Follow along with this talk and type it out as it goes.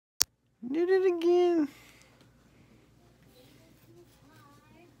Did it again.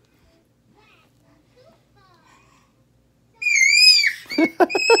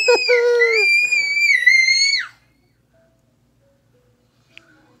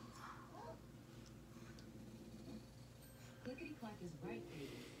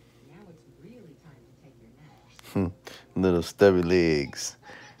 Little stubby legs.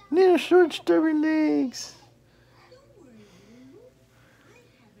 Little short stubby legs.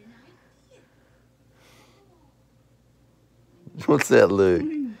 What's that look?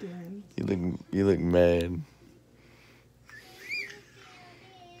 You look mad.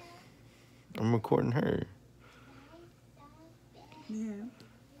 I'm recording her. Yeah.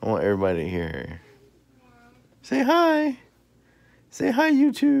 I want everybody to hear her. Say hi. Say hi,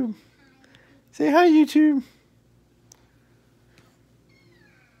 YouTube. Say hi, YouTube.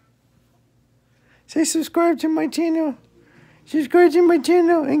 Say subscribe to my channel. Subscribe to my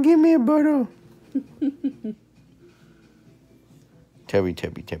channel and give me a bottle. Tubby,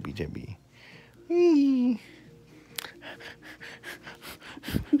 tubby, tubby, tubby. Wee.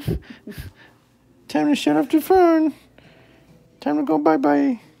 Time to shut off the phone. Time to go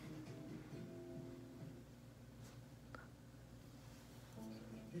bye-bye.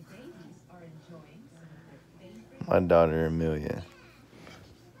 My daughter, Amelia.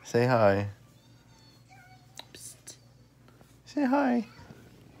 Say hi. Psst. Say hi.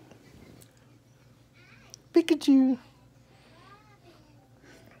 Pikachu.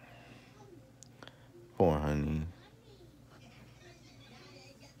 Poor honey.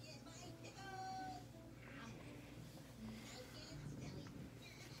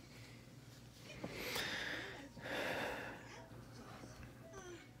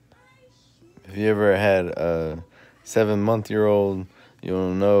 If you ever had a 7-month-old,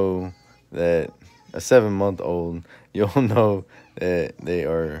 you'll know that a 7-month-old, you'll know that they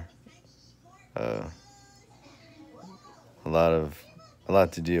are a lot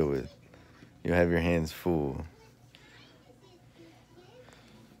to deal with. You'll have your hands full.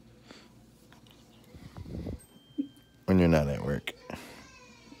 When you're not at work.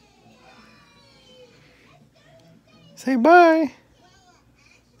 Say bye.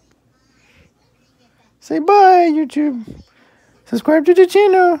 Say bye, YouTube. Subscribe to the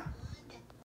channel.